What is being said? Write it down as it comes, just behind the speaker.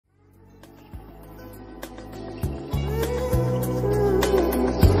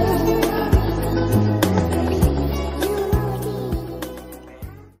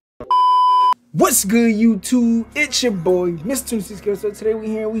What's good, YouTube? It's your boy, Mr. 26. So today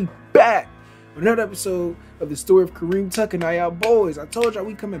we back with another episode of the story of Kareen Tucker. Now y'all boys, I told y'all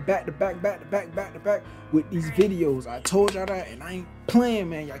we coming back to back with these videos. I told y'all that, and I ain't playing,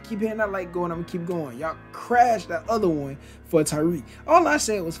 man. Y'all keep hitting that like going, I'm gonna keep going. Y'all crashed that other one for Tyreek. All I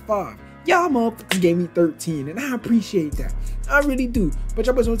said was 5. Y'all motherfuckers gave me 13, and I appreciate that. I really do. But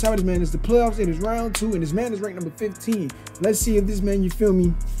y'all boys know what time it is, man. It's the playoffs, it is round 2, and this man is ranked number 15. Let's see if this man, you feel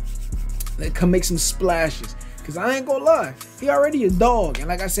me, let come make some splashes. Cause I ain't gonna lie, he already a dog, and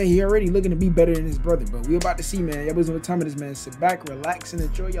like I said, he already looking to be better than his brother. But we about to see, man. Y'all boys know what time it is, man. Sit back, relax, and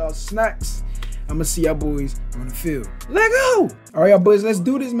enjoy y'all snacks. I'ma see y'all boys on the field. Let go! All right, y'all boys, let's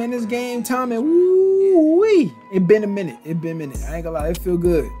do this, man. This game time, and woo-wee. It been a minute. I ain't gonna lie, it feel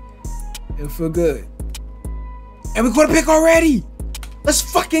good. It feel good. And we caught a pick already. Let's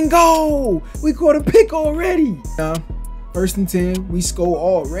fucking go. We caught a pick already. First and 10, we score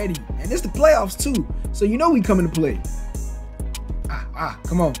already. And it's the playoffs too. So you know we coming to play.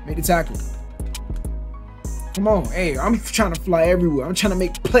 Come on, make the tackle. Come on, hey, I'm trying to fly everywhere. I'm trying to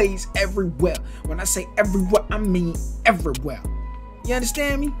make plays everywhere. When I say everywhere, I mean everywhere. You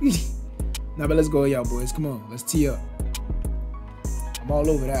understand me? Nah, but let's go, y'all boys. Come on, let's tee up. I'm all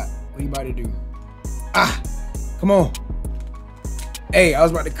over that. What you about to do? Come on. Hey, I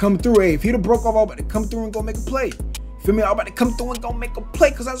was about to come through. Hey, if he'd have broke off, I was about to come through and go make a play. Feel me? I'm about to come through and go make a play,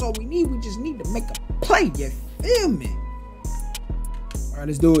 because that's all we need. We just need to make a play. You feel me? All right,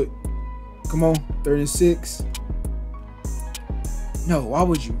 let's do it. Come on. 3rd and 6. No, why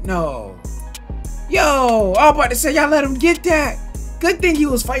would you? No. Yo, I was about to say, y'all let him get that. Good thing he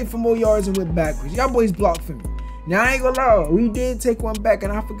was fighting for more yards and went backwards. Y'all boys blocked for me. Now, I ain't gonna lie. We did take one back,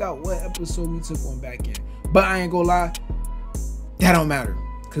 and I forgot what episode we took one back in. But I ain't gonna lie. That don't matter,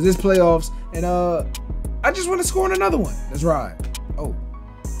 because it's playoffs, and I just want to score on another one. Let's ride.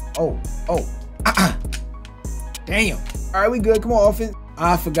 Damn. All right, we good. Come on, offense.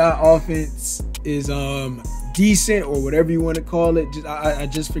 I forgot offense is decent, or whatever you want to call it. I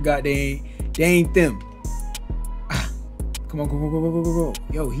just forgot they ain't them. Come on, go.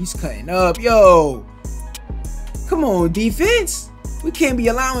 Yo, he's cutting up. Yo. Come on, defense. We can't be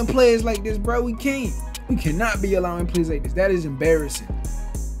allowing players like this, bro. We can't. We cannot be allowing plays like this. That is embarrassing.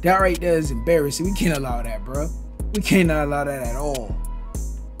 That right there is embarrassing. We can't allow that, bro. We cannot allow that at all.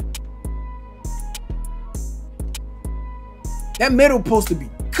 That middle supposed to be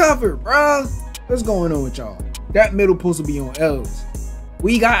covered, bro. What's going on with y'all? That middle supposed to be on L's.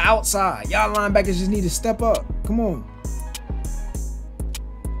 We got outside. Y'all linebackers just need to step up. Come on.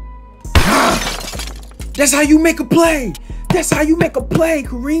 That's how you make a play. That's how you make a play,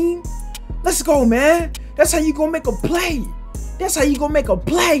 Kareen. Let's go, man. That's how you gonna make a play. That's how you gonna make a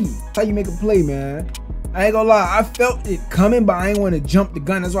play. That's how you make a play, man. I ain't gonna lie, I felt it coming, but I ain't want to jump the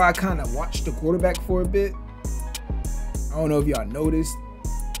gun. That's why I kind of watched the quarterback for a bit. I don't know if y'all noticed.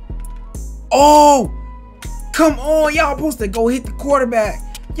 Oh, come on. Y'all supposed to go hit the quarterback.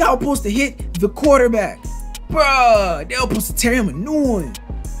 Y'all supposed to hit the quarterback. Bruh, they were supposed to tear him a new one.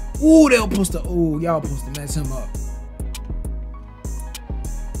 Ooh, they were supposed to, y'all supposed to mess him up.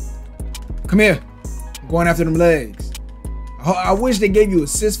 Come here. I'm going after them legs. I wish they gave you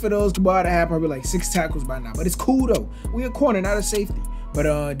assists for those. Boy, I'd have probably like 6 tackles by now. But it's cool though. We a corner, not a safety.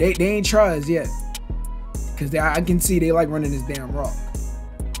 But they ain't try us yet. Cause I can see they like running this damn rock.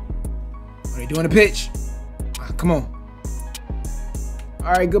 Are they doing a pitch? Come on.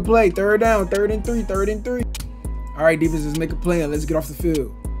 All right, good play. 3rd down, 3rd and 3. All right, defense, let's make a play and let's get off the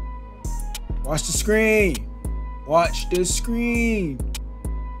field. Watch the screen. Watch the screen.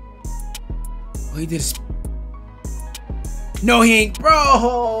 Oh, he did. No, he ain't. Bro,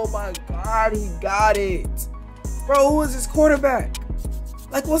 oh my God, he got it. Bro, who is this quarterback?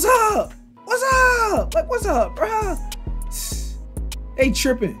 Like, what's up? What's up? Like, what's up, bro? They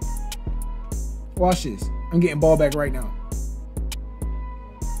tripping. Watch this. I'm getting ball back right now.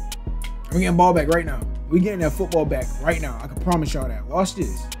 We getting that football back right now. I can promise y'all that. Watch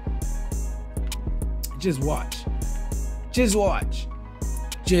this. Just watch. Just watch.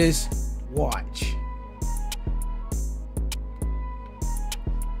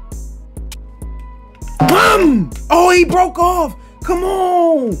 Oh, he broke off. Come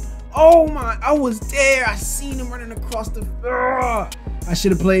on. Oh my, I was there. I seen him running across the. I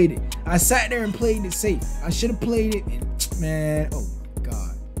should have played it. I sat there and played it safe. I should have played it. And, man, oh my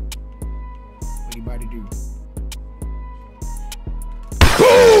God. What you about to do?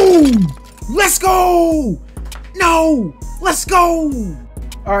 Boom! Let's go. No, let's go.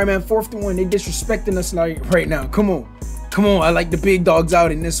 All right, man. 4th and 1. They disrespecting us like right now. Come on. I like the big dogs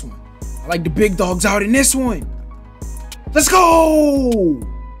out in this one. Let's go.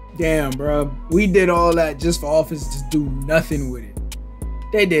 Damn, bro. We did all that just for offense to do nothing with it.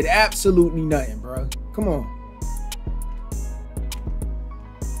 They did absolutely nothing, bro. Come on.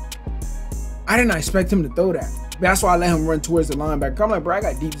 I did not expect him to throw that. That's why I let him run towards the linebacker. I'm like, bro, I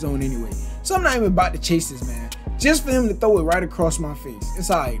got deep zone anyway. So I'm not even about to chase this man. Just for him to throw it right across my face. It's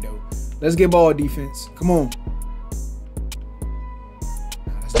all right, though. Let's get ball defense. Come on.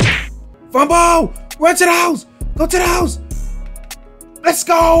 Fumble! Run to the house! Go to the house! Let's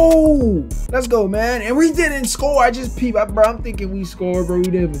go! Let's go, man. And we didn't score. I just peeped. Bro, I'm thinking we scored, bro. We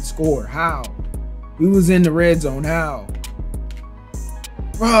didn't even score. How? We was in the red zone. How?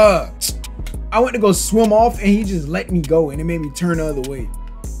 Bruh. I went to go swim off, and he just let me go, and it made me turn the other way.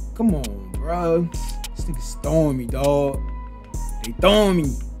 Come on, bro. This nigga's throwing me, dog. They throwing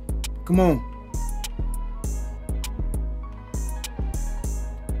me. Come on.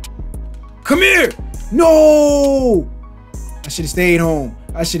 Come here. No. I should have stayed home.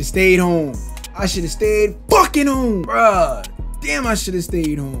 I should have stayed home. I should have stayed fucking home, bruh. Damn, I should have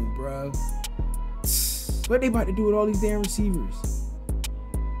stayed home, bruh. What they about to do with all these damn receivers?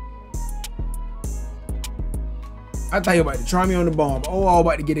 I thought you were about to try me on the bomb. Oh, I was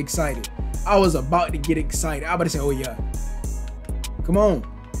about to get excited. I was about to get excited. I was about to say, oh yeah. Come on.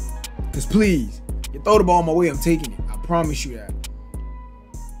 Cause please, you throw the ball my way, I'm taking it. I promise you that.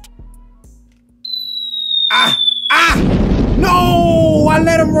 No! I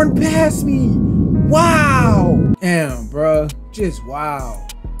let him run past me. Wow. Damn, bro. Just wow.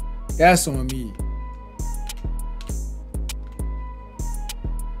 That's on me.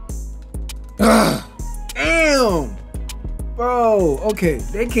 Damn. Bro. Okay.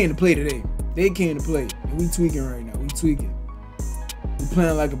 They came to play today. They came to play. And we tweaking right now. We tweaking. We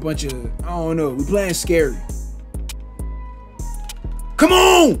playing like a bunch of, I don't know. We playing scary. Come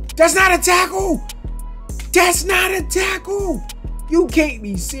on. That's not a tackle. That's not a tackle. You can't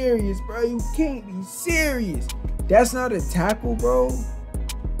be serious, bro. You can't be serious. That's not a tackle, bro.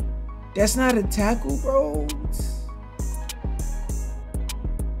 That's not a tackle, bro.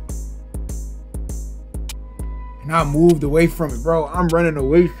 And I moved away from it, bro. I'm running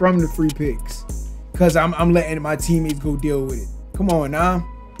away from the free picks because I'm letting my teammates go deal with it. Come on now.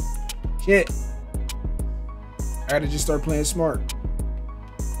 Shit. I gotta just start playing smart.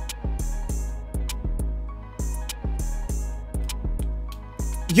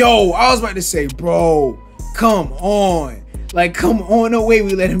 Yo, I was about to say, bro, come on. Like, come on. No way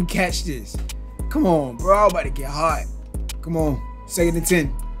we let him catch this. Come on, bro. I'm about to get hot. Come on. 2nd and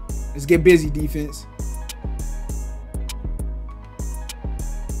 10. Let's get busy, defense.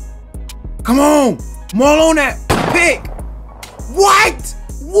 Come on. I'm all on that. Pick. What?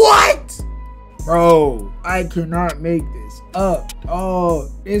 What? Bro, I cannot make this up.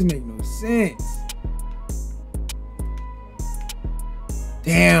 Oh, this make no sense.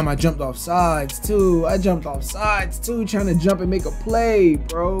 Damn, I jumped off sides too. I jumped off sides too, trying to jump and make a play,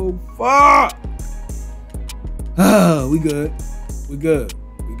 bro. Fuck. We good. We good.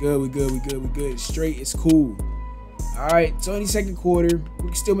 We good. We good. We good. We good. It's straight. It's cool. All right. 22nd quarter. We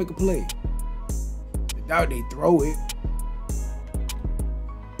can still make a play. I doubt they throw it.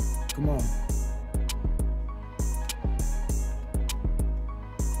 Come on.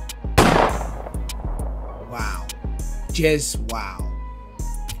 Wow. Just wow.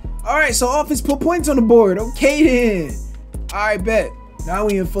 All right, so offense put points on the board. Okay then. All right, bet. Now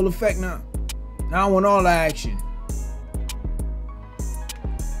we in full effect now. Now I want all the action.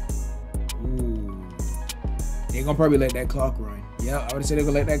 Ooh. They're gonna probably let that clock run. Yeah, I would say they're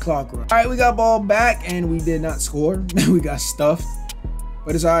gonna let that clock run. All right, we got ball back and we did not score. We got stuffed,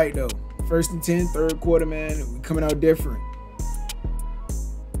 but it's all right though. 1st and 10, 3rd quarter, man. We coming out different.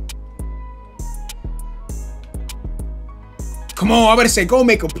 Come on, I'm about to say, go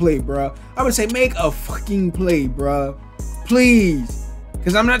make a play, bro. I'm about to say, make a fucking play, bro. Please.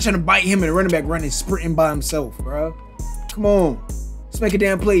 Because I'm not trying to bite him and the running back running, sprinting by himself, bro. Come on. Let's make a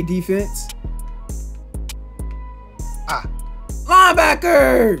damn play, defense.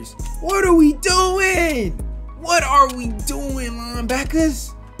 Linebackers! What are we doing? What are we doing,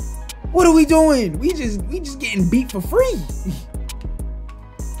 linebackers? What are we doing? We just getting beat for free.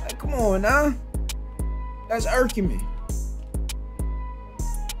 Like, come on, now. That's irking me.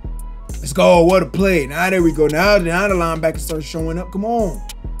 Let's go. What a play. Now there we go. Now the linebackers start showing up. Come on.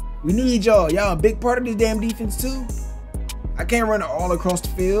 We need y'all. Y'all a big part of this damn defense too. I can't run it all across the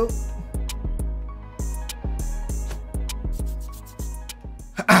field.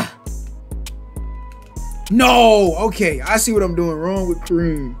 No. Okay. I see what I'm doing wrong with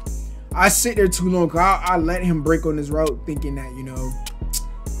Kareen. I sit there too long. I let him break on this route thinking that, you know,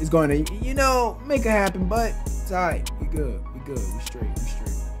 it's going to, you know, make it happen. But it's all right. We good. We good. We straight. We straight.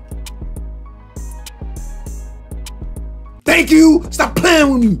 Thank you. Stop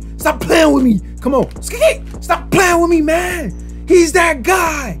playing with me. Stop playing with me. Come on. Stop playing with me, man. He's that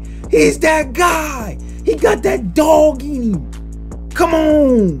guy. He's that guy. He got that dog in him. Come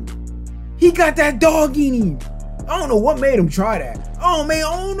on. He got that dog in him. I don't know what made him try that. Oh, man,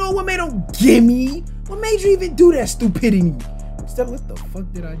 I don't know what made him gimme. What made you even do that stupidity? What the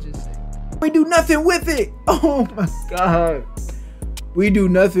fuck did I just say? We do nothing with it. Oh, my God. We do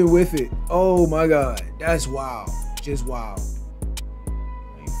nothing with it. Oh, my God. That's wild. Just wild.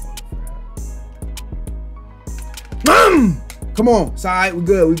 I ain't falling for that. Come on. It's all right. We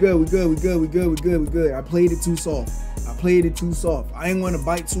good. I played it too soft. I ain't want to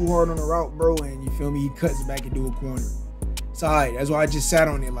bite too hard on the route, bro. And you feel me? He cuts it back into a corner. It's all right. That's why I just sat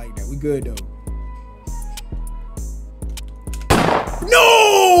on it like that. We good, though.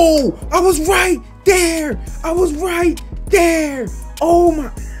 No! I was right there. Oh,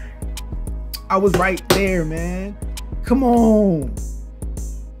 my. I was right there, man. Come on.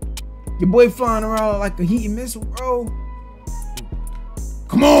 Your boy flying around like a heating missile, bro.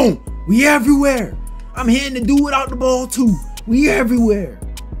 Come on. We everywhere. I'm hitting the dude without the ball, too. We everywhere.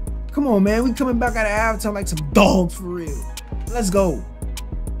 Come on, man. We coming back out of halftime like some dogs for real. Let's go.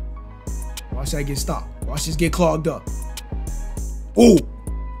 Watch that get stopped. Watch this get clogged up. Oh.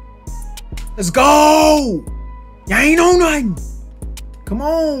 Let's go. Y'all ain't on nothing. Come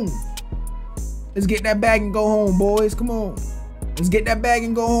on. Let's get that bag and go home, boys. Come on. Let's get that bag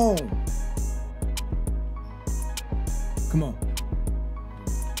and go home. Come on.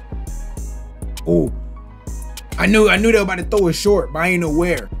 Oh. I knew they were about to throw it short, but I ain't know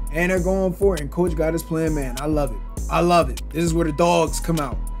where. And they're going for it, and coach got his plan, man. I love it. This is where the dogs come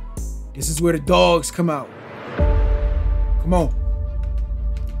out. Come on.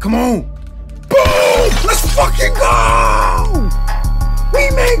 Boom! Let's fucking go! We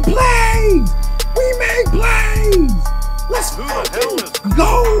make plays! Let's fucking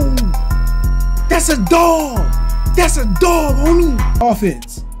go! That's a dog, homie.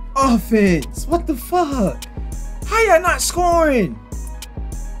 Offense. What the fuck? How y'all not scoring?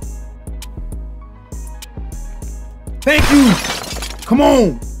 Thank you. Come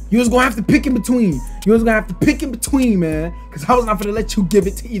on. You was gonna have to pick in between. Man. Cause I was not gonna let you give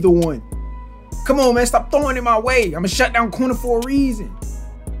it to either one. Come on, man. Stop throwing it my way. I'm a shutdown corner for a reason.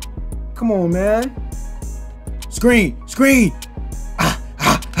 Come on, man. Screen.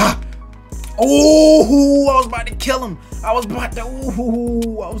 Oh, I was about to kill him. Oh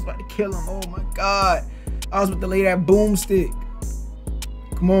my God. I was about to lay that boomstick.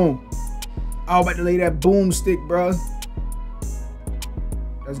 Come on. I was about to lay that boomstick, bro.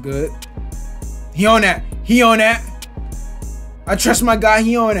 That's good. He on that. I trust my guy.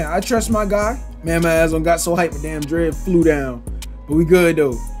 Man, my ass got so hyped, my damn dread flew down. But we good,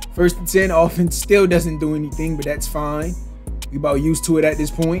 though. 1st and 10, offense still doesn't do anything, but that's fine. We about used to it at this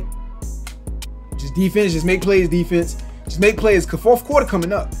point. Just defense, just make plays, defense. Just make plays, because 4th quarter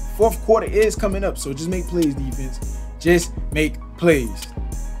coming up. 4th quarter is coming up, so just make plays, defense. Just make plays.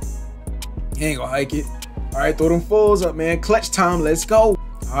 He ain't gonna hike it. All right, throw them fours up, man. Clutch time, let's go.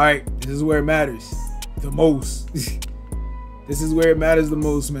 All right, this is where it matters the most. This is where it matters the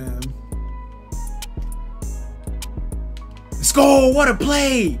most, man. Let's go, what a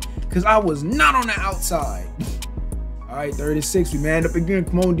play. Because I was not on the outside. All right, 36, we manned up again.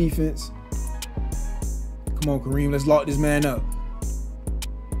 Come on, defense. Come on, Kareen, let's lock this man up.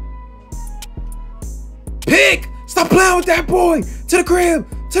 Pick! Stop playing with that boy! To the crib!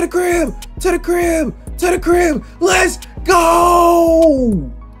 Let's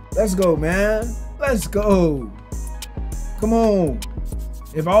go! Let's go, man. Let's go. Come on.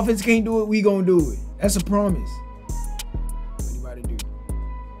 If offense can't do it, we gonna do it. That's a promise. What you about to do?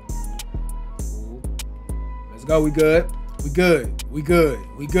 Let's go, we good.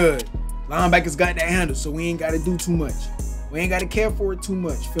 Linebackers got that handle, so we ain't gotta do too much. We ain't gotta care for it too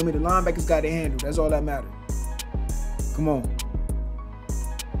much. Feel me? The linebackers got the handle. That's all that matters. Come on.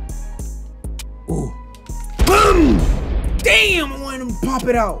 Ooh. Boom! Damn, I wanted him to pop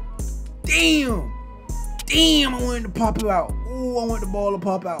it out. Damn, I wanted to pop it out. Ooh, I want the ball to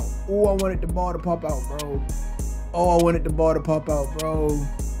pop out. Ooh, I wanted the ball to pop out, bro. Oh, I wanted the ball to pop out, bro.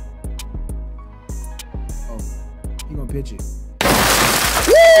 Oh, he gonna pitch it.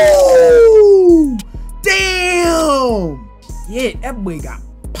 Woo! Damn! Yeah, that boy got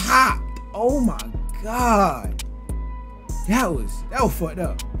popped. Oh my God. That was fucked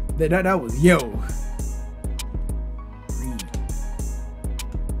up. That was yo.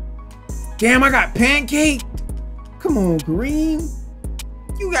 Damn, I got pancaked. Come on, Kareen.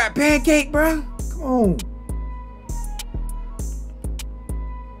 You got pancake, bro. Come on.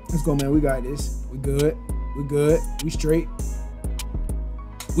 Let's go, man. We got this. We good. We good. We straight.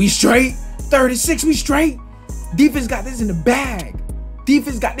 We straight. 36. We straight. Defense got this in the bag.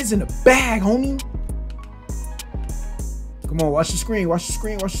 Defense got this in the bag, homie. Come on, watch the screen. Watch the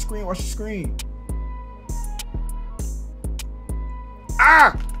screen. Watch the screen. Watch the screen.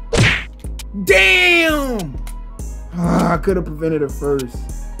 Ah! Damn! Ah, I could have prevented it first.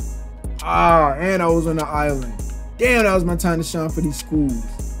 Ah, and I was on the island. Damn, that was my time to shine for these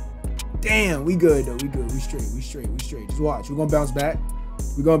schools. Damn, we good though. We good. We straight. We straight. We straight. Just watch. We're gonna bounce back.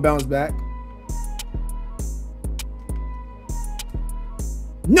 We're gonna bounce back.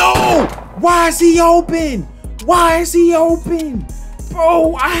 No! Why is he open? Why is he open?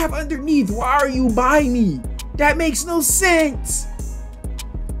 Bro, I have underneath. Why are you by me? That makes no sense.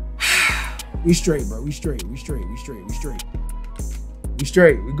 We straight, bro. We straight. We straight. We straight. We straight. We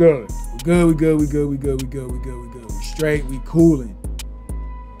straight. We good. We good. We good. We good. We good. We good. We good. We good. We straight. We cooling.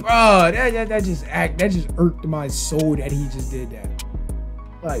 Bro, that just irked my soul that he just did that.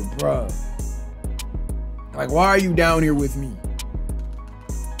 Like, bro. Like, why are you down here with me?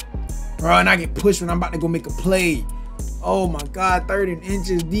 Bro, and I get pushed when I'm about to go make a play. Oh my God, 3rd and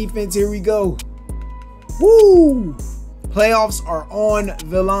inches defense. Here we go. Woo! Playoffs are on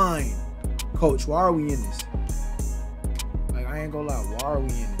the line. Coach, why are we in this? Like, I ain't gonna lie, why are we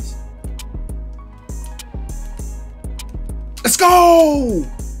in this? Let's go!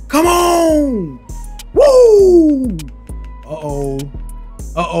 Come on! Woo! Uh-oh.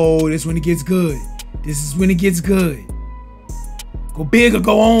 Uh-oh, this is when it gets good. This is when it gets good. Go big or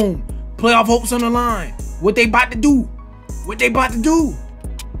go home. Playoff hopes on the line. What they about to do? What they about to do?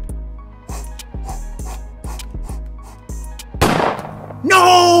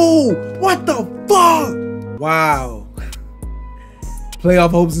 No! What the fuck? Wow. Playoff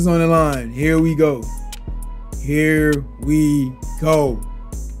hopes is on the line. Here we go. Here we go.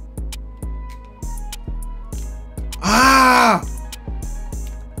 Ah!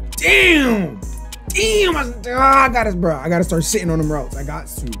 Damn! Damn! I got us, bro. I gotta start sitting on them routes. I got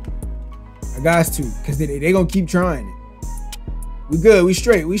to. Because they gonna keep trying it. We good. We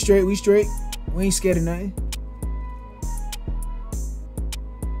straight. We straight. We straight. We ain't scared of nothing.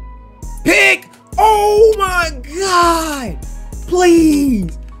 Pick! Oh my God!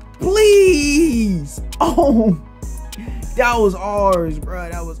 Please! Please! Oh! That was ours, bro.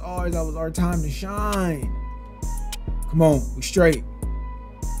 That was ours. That was our time to shine. Come on. We straight.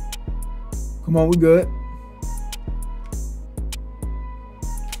 Come on. We good.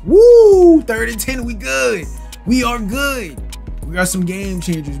 Woo! 3rd and 10. We good. We are good. We are some game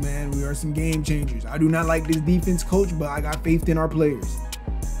changers, man. We are some game changers. I do not like this defense, coach, but I got faith in our players.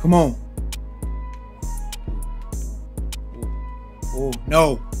 Come on. Oh,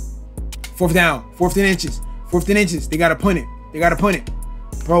 no. 4th down. 4th and inches. 4th and inches. They got to punt it. They got to punt it.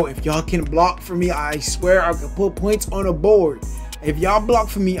 Bro, if y'all can block for me, I swear I could put points on a board. If y'all block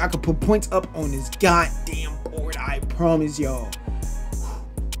for me, I could put points up on this goddamn board. I promise y'all.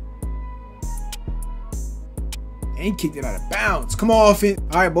 And he kicked it out of bounds. Come on, offense.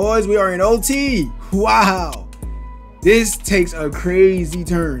 All right, boys, we are in OT. Wow. This takes a crazy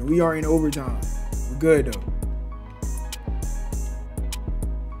turn. We are in overtime. We're good, though.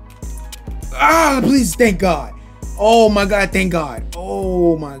 Ah, please, thank God. Oh, my God, thank God.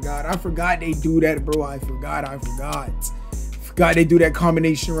 Oh, my God. I forgot they do that, bro. I forgot. Forgot they do that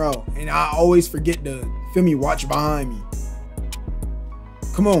combination route. And I always forget to, feel me, watch behind me.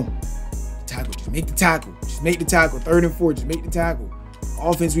 Come on. Tackle. Just make the tackle. Just make the tackle. 3rd and 4. Just make the tackle.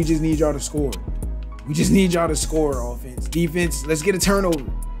 Offense, we just need y'all to score. We just need y'all to score, offense. Defense, let's get a turnover.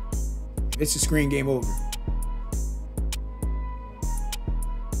 If it's a screen, game over.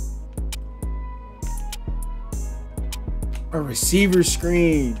 A receiver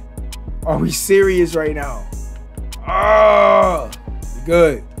screen. Are we serious right now? Ah, we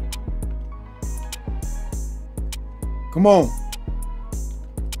good. Come on.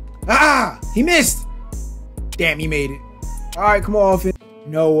 Ah, he missed. Damn, he made it. All right, come on, offense.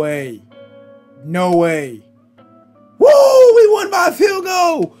 No way. No way. Woo, we won by a field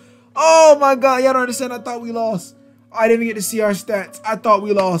goal. Oh my God, y'all don't understand. I thought we lost. I didn't even get to see our stats. I thought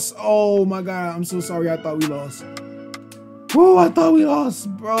we lost. Oh my God, I'm so sorry. I thought we lost. Woo, I thought we lost,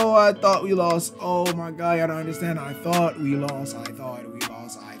 bro. I thought we lost. Oh my God, y'all don't understand. I thought we lost. I thought we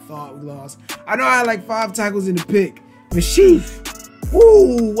lost. I thought we lost. I know I had like 5 tackles in the pick, but sheesh.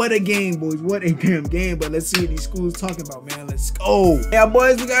 Woo, what a game, boys. What a damn game. But let's see what these schools talking about, man. Let's go. Yeah,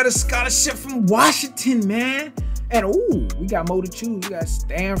 boys, we got a scholarship from Washington, man. And ooh, we got more to choose. We got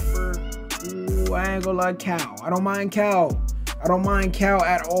Stanford. Ooh, I ain't gonna lie, Cal. I don't mind Cal. I don't mind Cal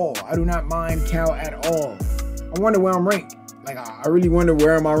at all. I do not mind Cal at all. I wonder where I'm ranked. Like, I really wonder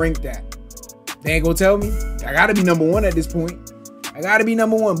where am I ranked at. They ain't gonna tell me. I gotta be number one at this point. I gotta be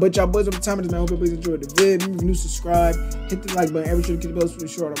number one. But y'all boys, over time, man. I hope everybody's enjoyed the vid. Remember, new, subscribe, hit the like button. Every sure to get the bells for the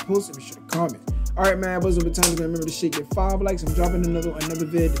short I post, and be sure to comment. All right, man. Boys, over time, man. Remember to shake get 5 likes. I'm dropping another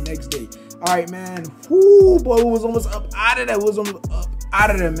vid the next day. All right, man. Whoo, boy, we was almost up out of there. We was almost up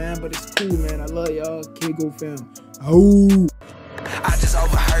out of there, man. But it's cool, man. I love y'all. Can't go fam. Oh. I just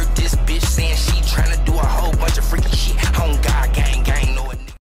overheard this bitch saying she tryna do a whole bunch of freaky shit. Oh God.